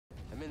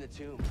in the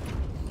tomb.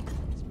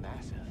 It's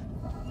massive.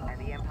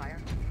 And the Empire?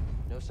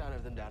 No sign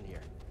of them down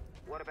here.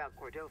 What about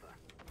Cordova?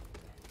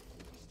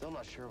 Still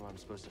not sure what I'm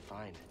supposed to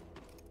find.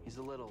 He's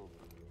a little...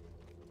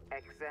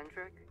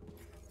 Eccentric?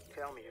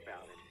 Tell me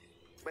about it.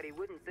 But he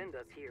wouldn't send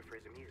us here for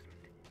his amusement.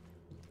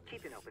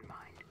 Keep an open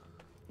mind.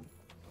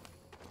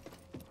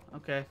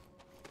 Okay.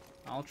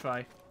 I'll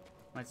try.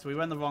 Right, so we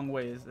went the wrong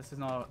way. This is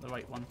not the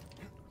right one.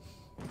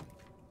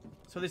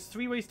 So there's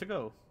 3 ways to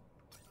go.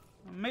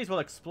 I may as well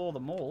explore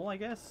them all, I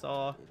guess,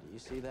 or... You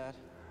see that?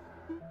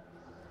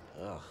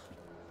 Ugh.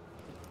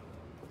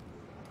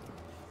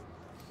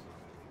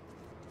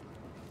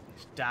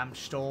 This damn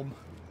storm.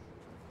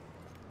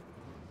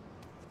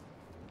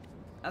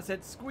 That's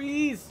it.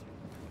 Squeeze!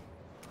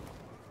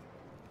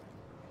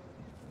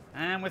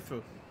 And we're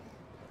through.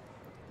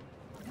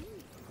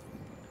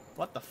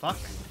 What the fuck?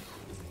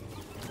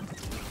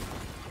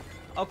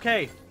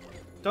 Okay.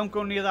 Don't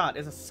go near that.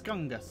 It's a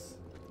skungus.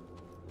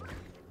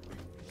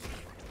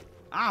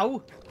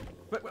 Ow!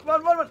 Run,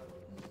 run, run!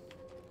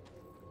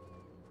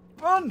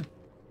 Run!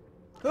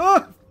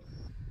 Ah!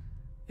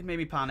 It made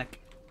me panic.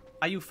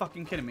 Are you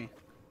fucking kidding me?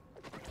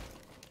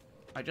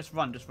 Alright, just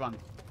run, just run.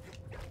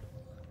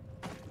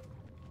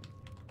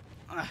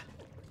 Ah,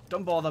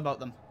 don't bother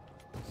about them.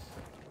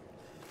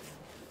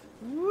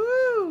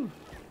 Woo!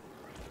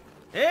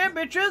 Hey,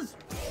 bitches!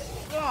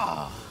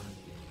 Oh,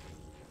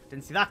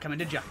 didn't see that coming,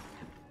 did ya?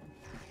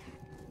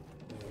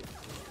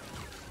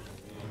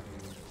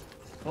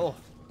 Oh.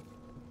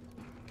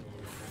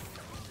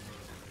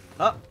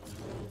 Oh.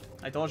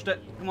 I dodged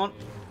it. Come on.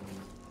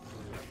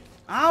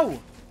 Ow!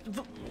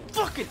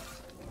 Fuck it!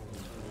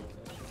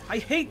 I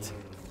hate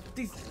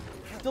these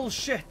little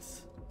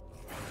shits.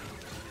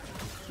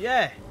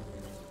 Yeah.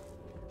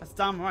 That's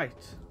damn right.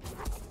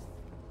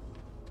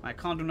 I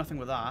can't do nothing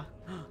with that.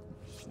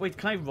 Wait,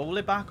 can I roll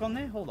it back on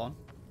there? Hold on.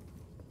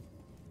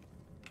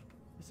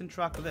 Let's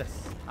interact with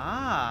this.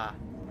 Ah.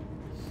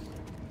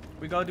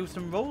 We gotta do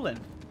some rolling.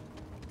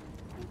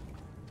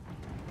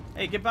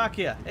 Hey, get back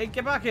here. Hey,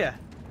 get back here.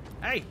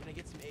 Hey. Can I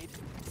get some aid?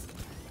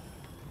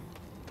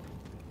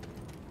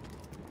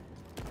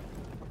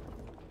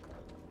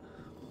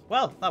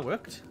 Well, that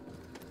worked.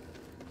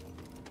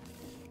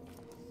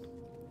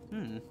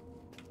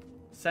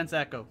 Sense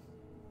echo.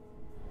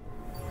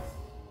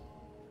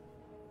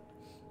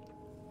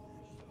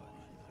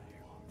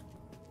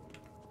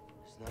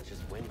 It's not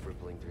just wind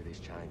rippling through these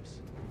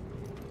chimes.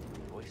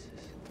 Voices.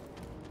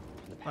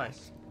 From the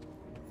past.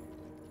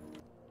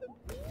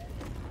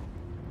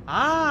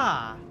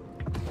 Ah!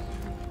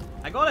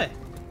 I got it.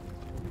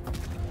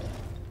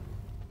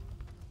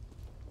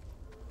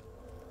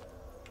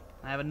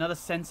 I have another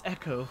sense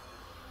echo.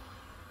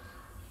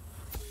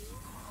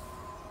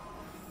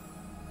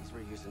 These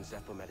were used in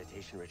Zeppo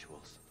meditation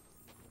rituals.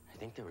 I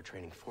think they were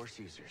training Force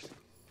users.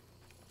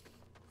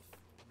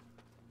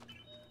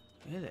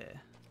 Really?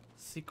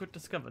 Secret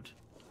discovered.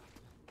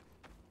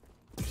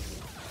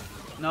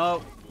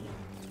 No.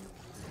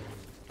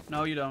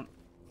 No, you don't.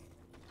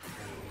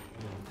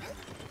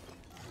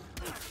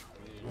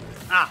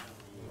 Ah!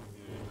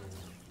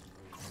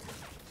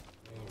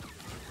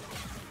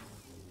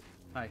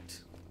 Right.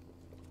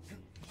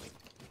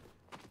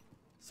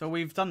 So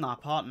we've done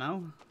that part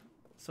now.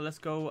 So let's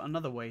go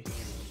another way.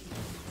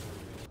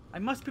 I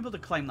must be able to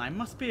climb that. I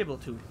must be able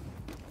to.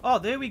 Oh,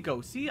 there we go.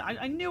 See,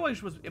 I knew I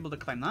was able to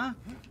climb that.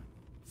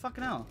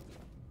 Fucking hell.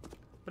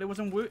 But it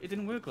wasn't work. It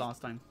didn't work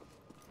last time.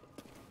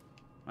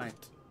 Right.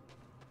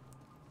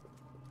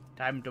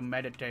 Time to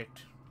meditate.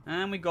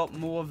 And we got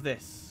more of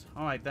this.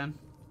 Alright then.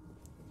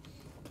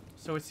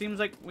 So it seems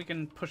like we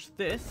can push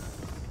this.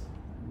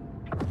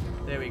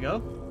 There we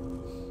go.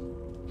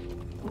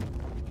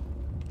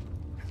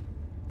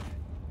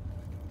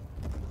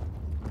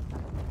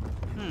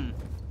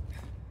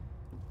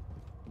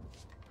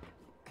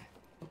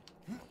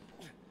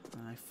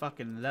 I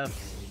fucking love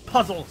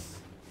puzzles.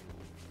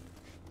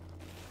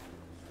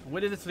 Where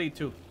did this lead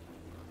to?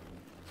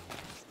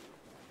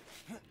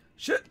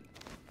 Shit!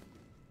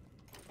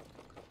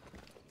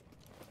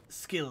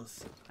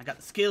 Skills. I got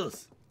the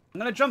skills. I'm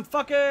gonna jump.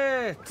 Fuck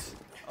it!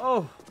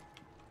 Oh.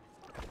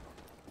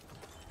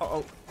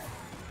 Uh-oh.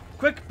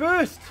 Quick,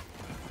 burst!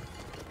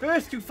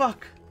 Burst, you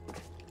fuck!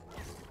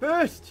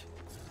 Burst!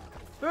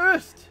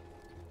 Burst!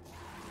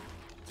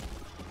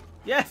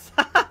 Yes!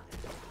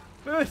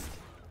 Burst!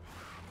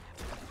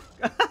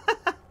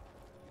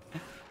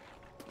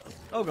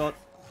 Oh god.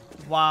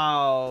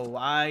 Wow,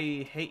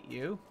 I hate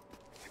you.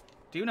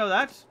 Do you know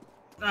that?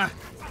 Ah!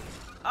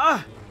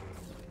 Ah!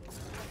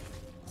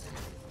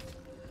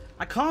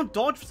 I can't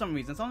dodge for some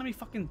reason. It's not letting me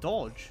fucking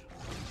dodge.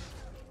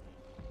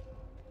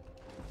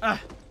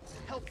 Ah!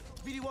 Help!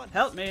 BD1!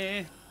 Help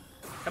me!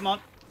 Come on.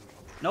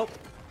 Nope.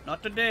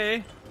 Not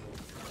today.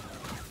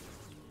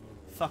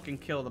 Fucking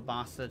kill the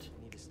bastard.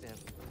 Need to stand.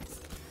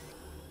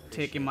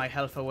 Taking my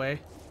health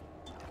away.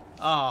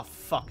 Oh,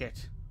 fuck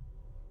it.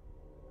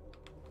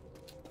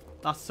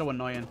 That's so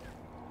annoying.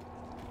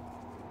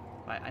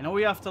 Right, I know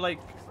we have to, like...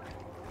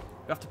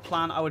 We have to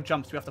plan our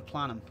jumps. We have to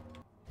plan them.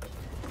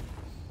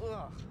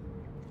 Ugh.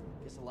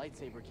 Guess a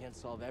lightsaber can't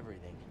solve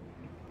everything.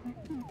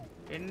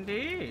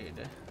 Indeed.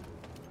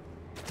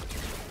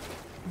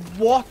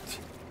 What?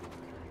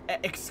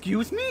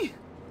 Excuse me?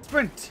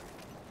 Sprint.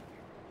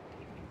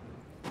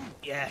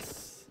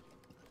 Yes.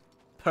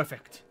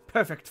 Perfect.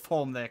 Perfect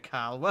form there,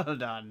 Carl. Well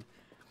done.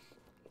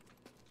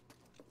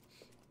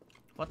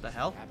 What the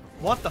hell?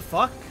 What the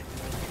fuck?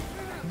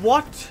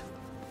 What?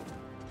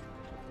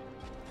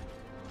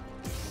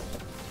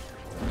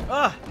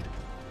 Ah!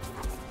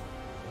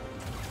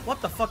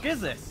 What the fuck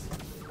is this?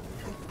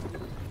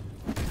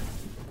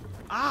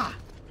 Ah!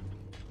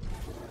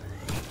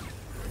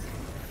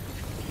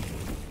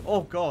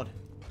 Oh god.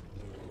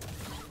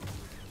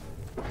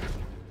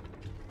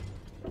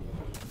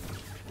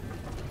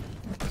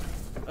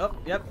 Oh,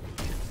 yep.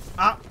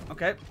 Ah,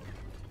 okay.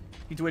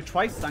 You do it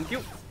twice, thank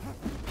you.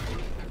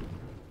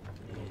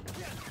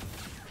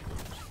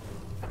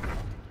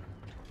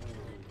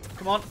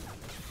 Come on.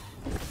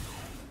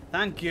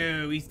 Thank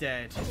you, he's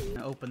dead.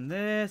 Now open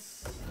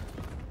this.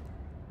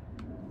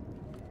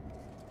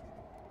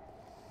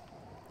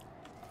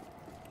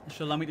 This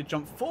should allow me to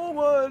jump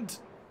forward.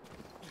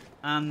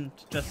 And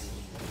just...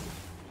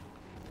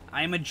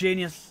 I'm a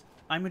genius.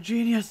 I'm a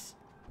genius.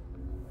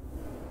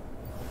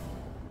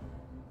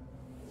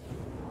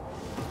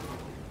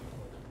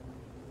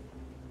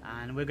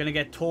 And we're gonna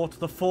get taught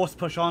the force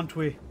push, aren't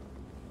we?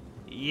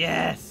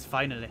 Yes,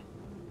 finally.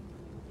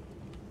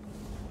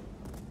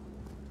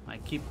 I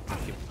keep...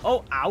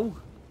 Oh, ow.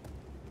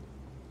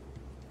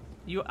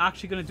 You're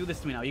actually gonna do this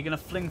to me now. You're gonna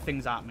fling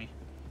things at me.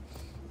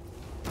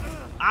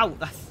 Ow,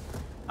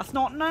 that's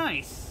not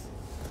nice.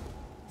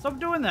 Stop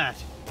doing that.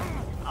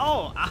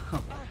 Oh,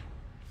 ow.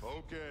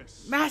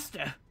 Focus.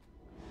 Master!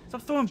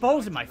 Stop throwing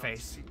balls in my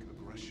face. Seek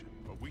aggression,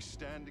 but we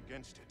stand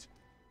against it.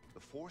 The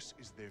Force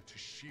is there to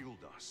shield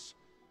us.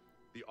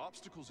 The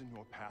obstacles in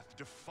your path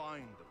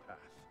define the path.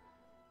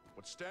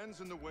 What stands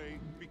in the way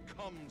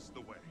becomes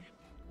the way.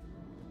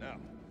 Now,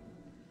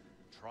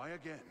 try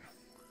again.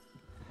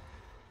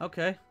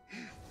 Okay.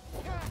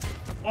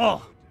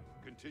 Oh!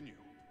 Continue.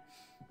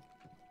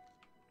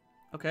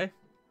 Okay.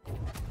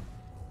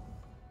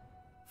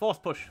 Force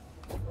push.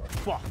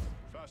 Whoa.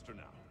 Faster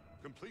now.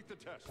 Complete the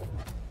test.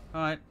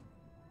 Alright.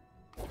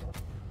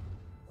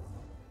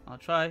 I'll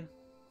try.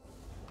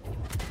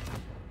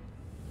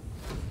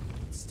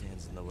 It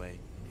stands in the way. It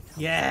becomes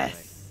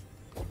Yes!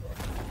 the way.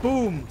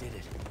 Boom! Did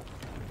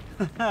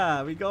it.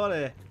 Haha, we got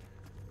it.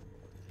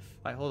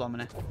 Right, hold on a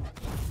minute.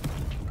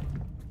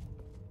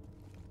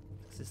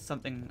 This is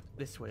something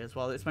this way as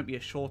well. This might be a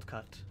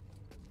shortcut.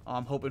 Oh,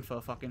 I'm hoping for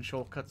a fucking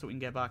shortcut so we can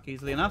get back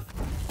easily enough.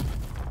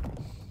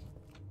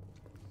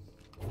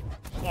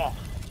 Oh.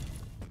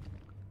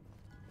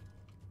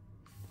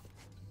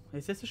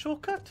 Is this a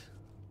shortcut?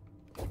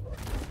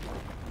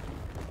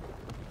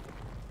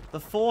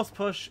 The force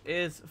push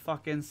is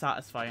fucking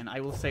satisfying.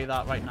 I will say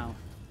that right now.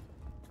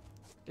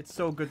 It's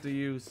so good to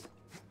use.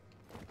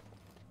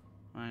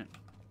 Right.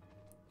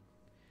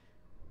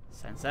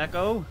 Sense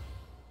Echo.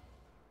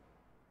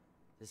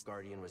 This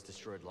Guardian was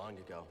destroyed long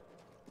ago.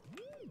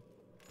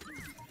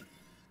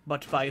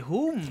 But by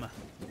whom?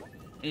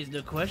 Is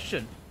the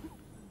question.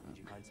 Did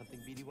you find something,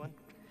 BD1?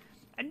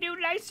 A new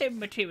lightsaber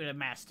material,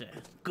 Master.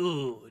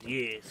 Good,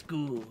 yes,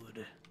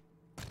 good.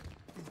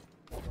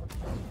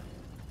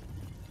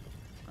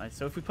 Alright,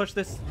 so if we push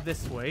this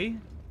way,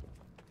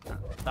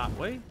 that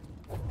way.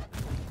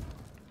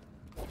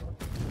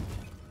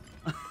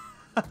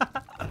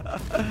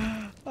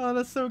 Oh,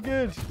 that's so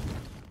good.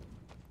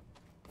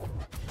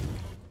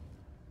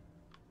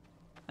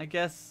 I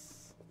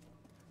guess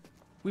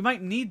we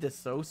might need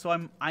this though,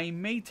 so I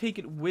may take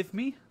it with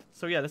me.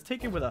 So yeah, let's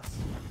take it with us,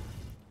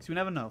 because we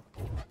never know.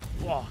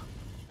 Whoa.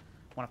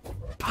 Want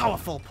a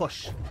powerful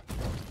push.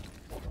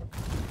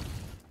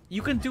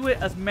 You can do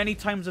it as many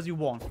times as you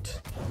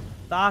want.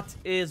 That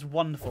is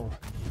wonderful.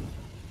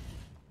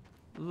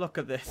 Look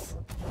at this.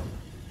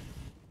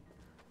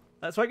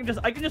 So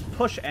I can just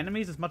push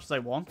enemies as much as I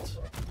want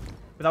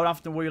without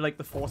having to worry like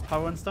the force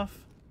power and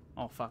stuff.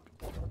 Oh fuck.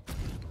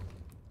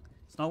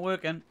 It's not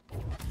working.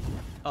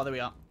 Oh, there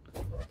we are.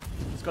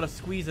 Just gotta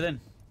squeeze it in.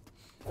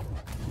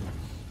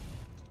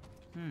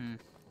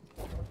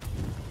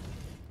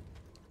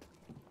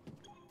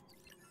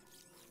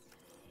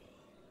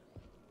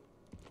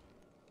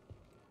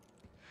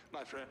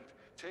 My friend,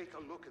 take a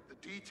look at the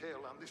detail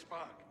on this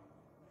bark.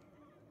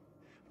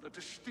 The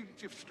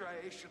distinctive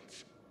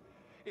striations.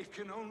 It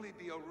can only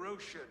be a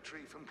Rocha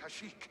tree from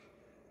Kashyyyk.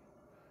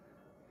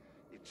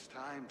 It's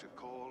time to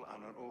call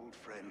on an old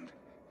friend.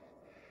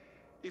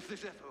 If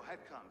this Echo had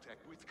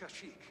contact with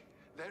Kashyyyk,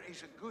 there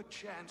is a good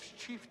chance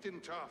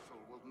Chieftain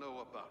Tarful will know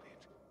about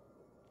it.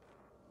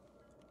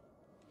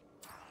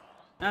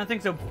 I don't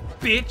think so,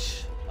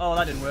 bitch. Oh,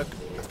 that didn't work.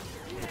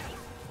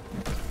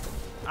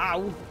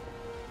 Ow.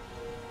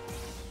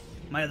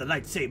 My other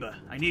lightsaber.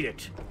 I need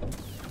it.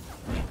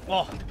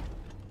 Oh.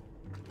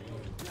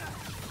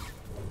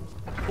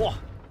 Oh.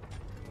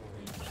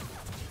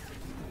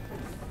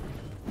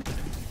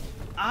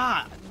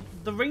 Ah,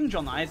 the range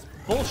on that is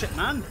bullshit,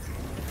 man.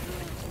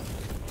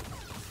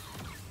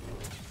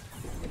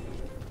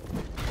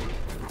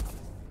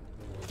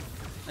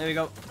 There we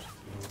go.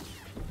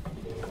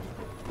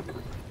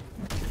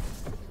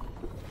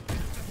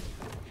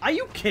 Are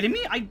you kidding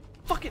me? I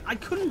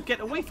couldn't get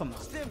away from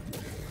this.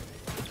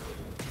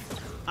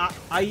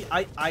 I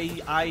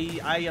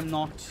am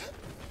not.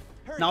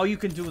 Now you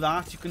can do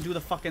that. You can do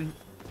the fucking.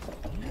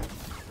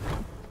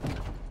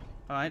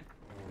 Alright.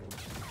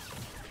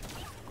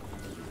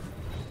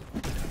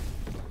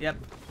 Yep.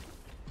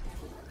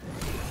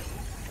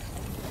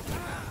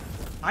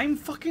 I'm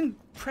fucking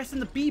pressing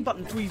the B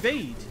button to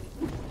evade.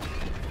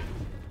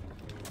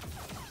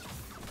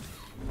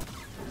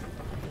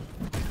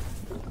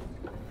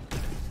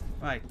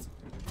 Right.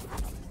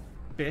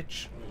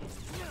 Bitch.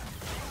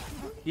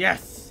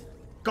 Yes!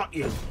 Got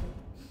you!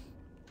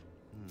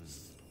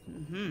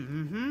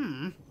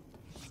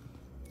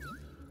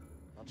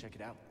 I'll check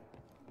it out.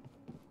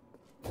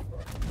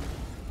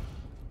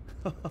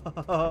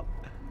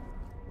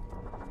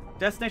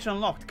 Destination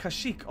unlocked.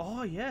 Kashyyyk.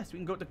 Oh, yes. We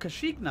can go to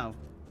Kashyyyk now.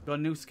 Got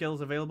new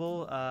skills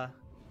available.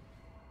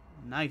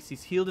 Nice.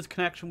 He's healed his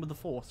connection with the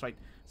Force. Right.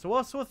 So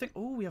what sort of thing?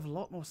 Oh, we have a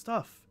lot more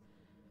stuff.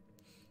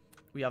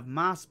 We have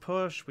mass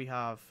push. We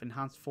have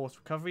enhanced force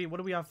recovery. What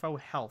do we have for our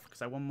health?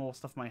 Because I want more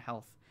stuff for my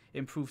health.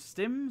 Improved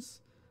stims.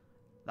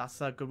 That's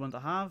a good one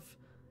to have.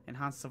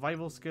 Enhanced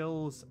survival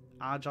skills.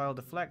 Agile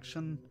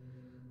deflection.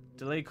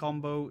 Delay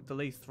combo.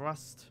 Delay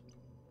thrust.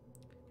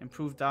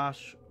 Improved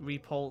dash.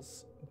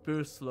 Repulse.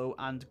 Burst slow.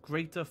 And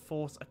greater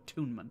force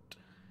attunement.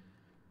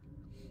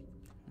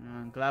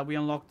 I'm glad we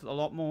unlocked a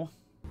lot more.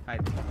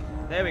 Right.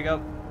 There we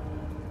go.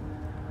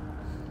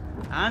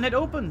 And it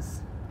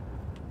opens.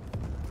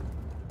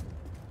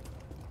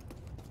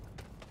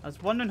 I was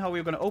wondering how we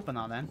were going to open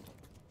that then.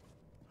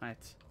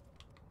 Right.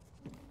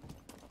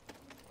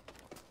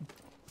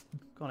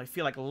 God, I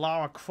feel like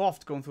Lara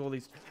Croft going through all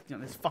these,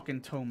 this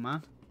fucking tome,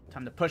 man.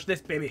 Time to push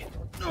this baby.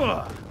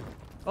 Ugh.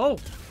 Oh.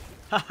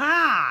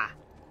 Haha.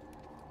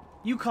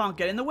 You can't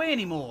get in the way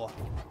anymore.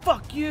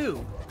 Fuck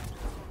you.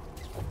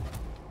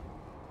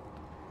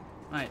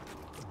 Right.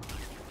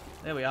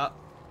 There we are.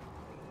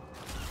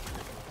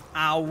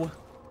 Ow.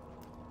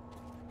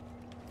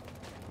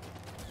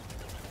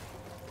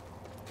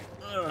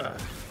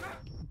 Ugh.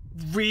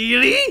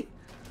 Really?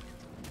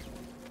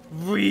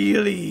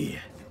 Really?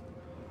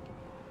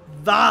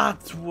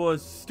 That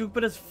was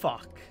stupid as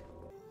fuck.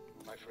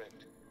 My friend,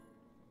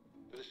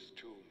 this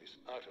tomb is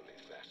utterly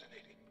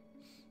fascinating.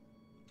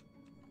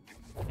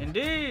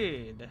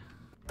 Indeed.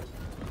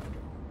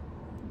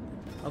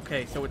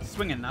 Okay, so it's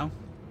swinging now.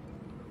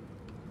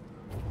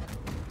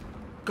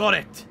 Got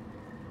it.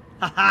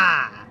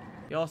 Haha.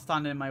 You're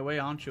standing in my way,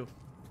 aren't you?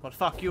 Well,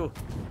 fuck you.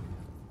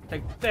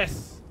 Take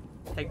this.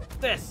 Take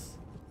this.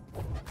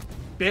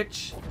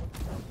 Bitch.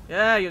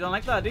 Yeah, you don't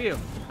like that, do you?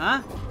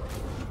 Huh?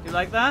 You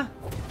like that?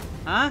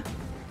 Huh?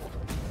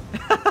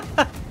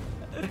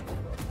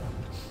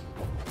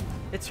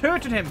 It's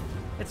hurting him.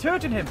 It's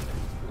hurting him.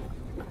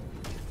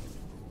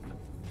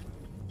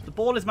 The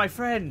ball is my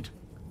friend.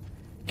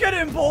 Get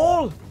him,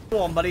 ball! Go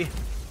on, buddy.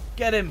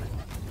 Get him.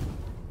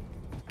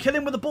 Kill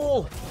him with the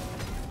ball.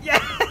 Yeah!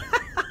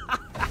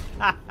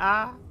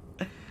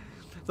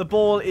 The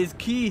ball is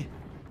key.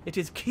 It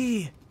is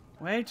key.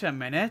 Wait a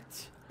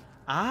minute.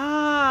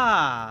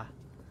 Ah!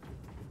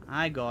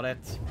 I got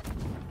it.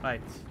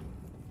 Right.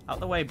 Out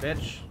the way,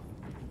 bitch.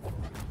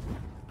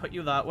 Put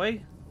you that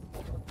way.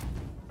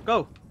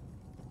 Go.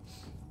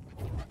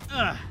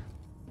 Ugh.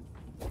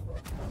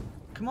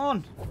 Come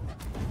on.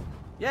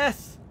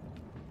 Yes.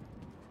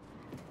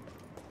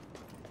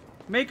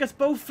 Make us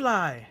both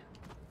fly.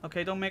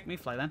 Okay, don't make me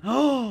fly then.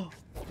 Oh!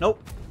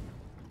 Nope.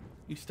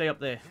 You stay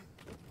up there.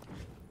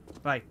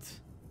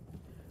 Right.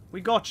 We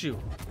got you.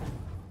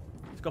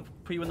 Let's go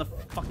put you in the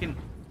fucking...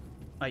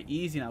 Right,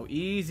 easy now.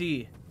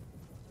 Easy.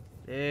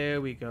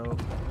 There we go.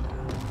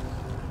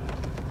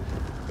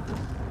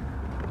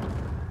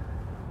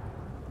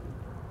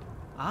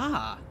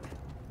 Ah.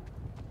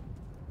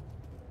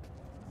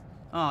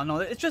 Oh, no.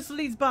 It just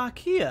leads back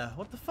here.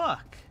 What the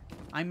fuck?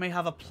 I may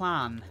have a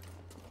plan.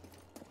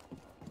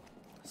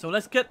 So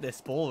let's get this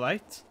ball,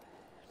 right?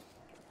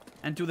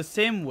 And do the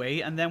same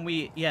way, and then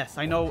we... Yes,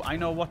 I know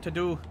what to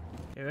do.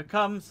 Here it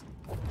comes.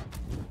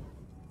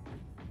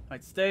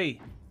 Right,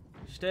 stay.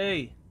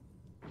 Stay.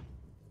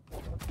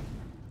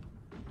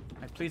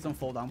 Right, please don't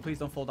fall down. Please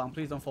don't fall down.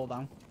 Please don't fall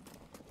down.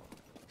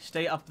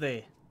 Stay up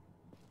there.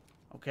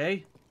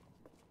 Okay?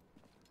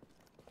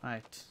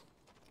 Right.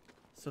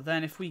 So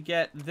then if we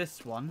get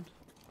this one...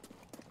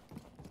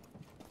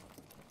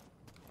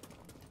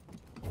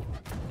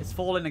 It's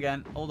falling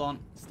again. Hold on.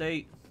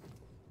 Stay.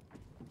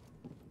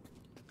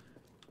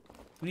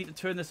 We need to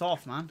turn this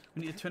off, man.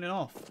 We need to turn it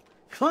off.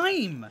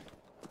 Climb!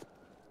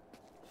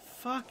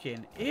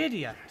 Fucking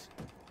idiot.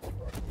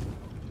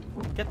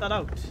 Get that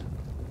out.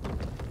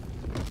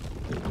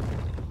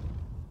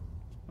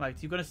 Right,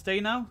 you gonna stay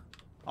now?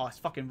 Oh, it's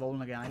fucking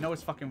rolling again. I know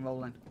it's fucking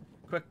rolling.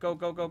 Quick, go,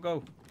 go, go,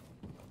 go.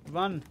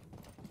 Run.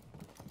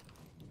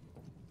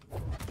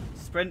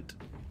 Sprint.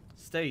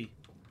 Stay.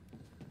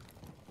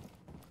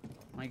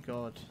 My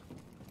god.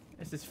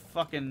 This is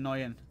fucking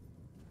annoying.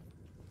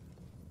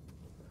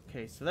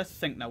 Okay, so let's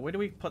think now. Where do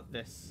we put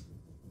this?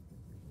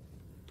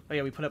 Oh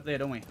yeah, we put it up there,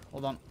 don't we?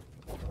 Hold on.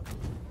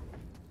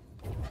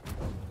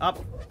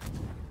 Up.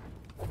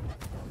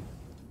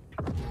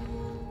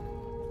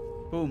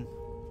 Boom.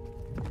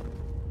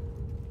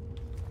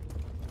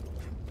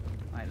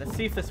 Alright, let's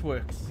see if this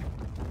works.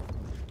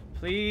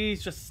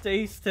 Please, just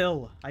stay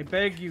still. I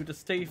beg you to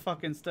stay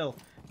fucking still.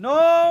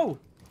 No!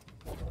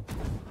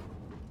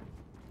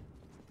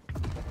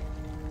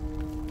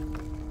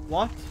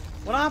 What?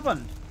 What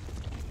happened?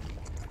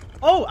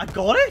 Oh, I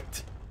got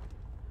it!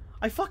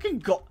 I fucking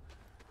got...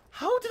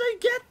 How did I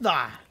get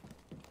that?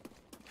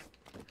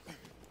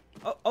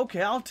 Oh,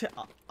 okay, I'll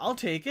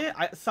take it.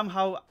 I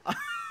somehow...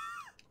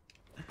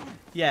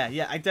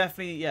 yeah, I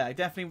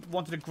definitely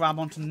wanted to grab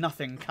onto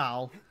nothing,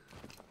 Cal.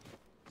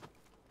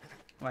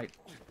 Right,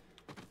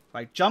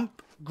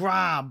 jump,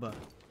 grab.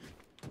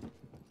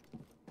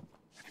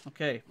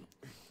 Okay.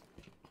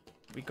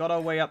 We got our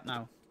way up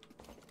now.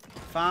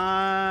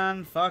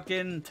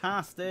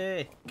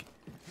 Fan-fucking-tastic.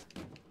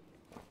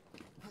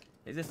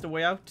 Is this the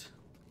way out?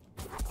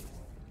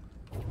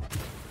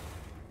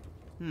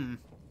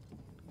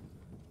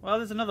 Well,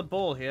 there's another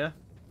ball here.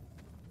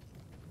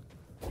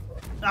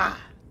 Ah!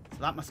 So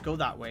that must go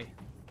that way.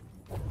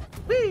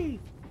 Whee!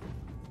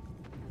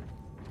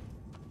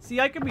 See,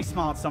 I can be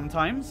smart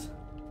sometimes.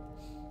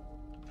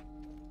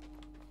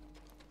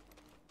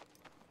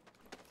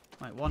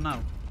 Right, what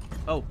now?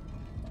 Oh.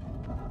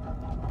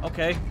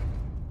 Okay.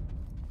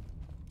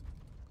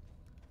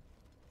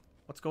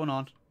 What's going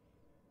on?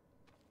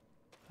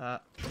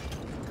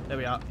 There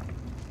we are.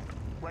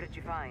 What did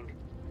you find?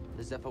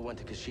 The Zephyr went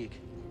to Kashyyyk.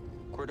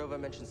 Cordova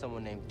mentioned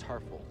someone named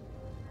Tarful.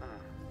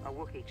 A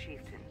Wookiee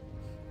chieftain.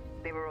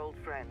 They were old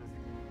friends.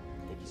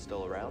 Think he's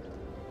still around?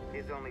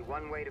 There's only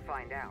one way to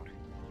find out.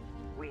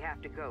 We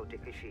have to go to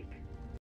Kashyyyk.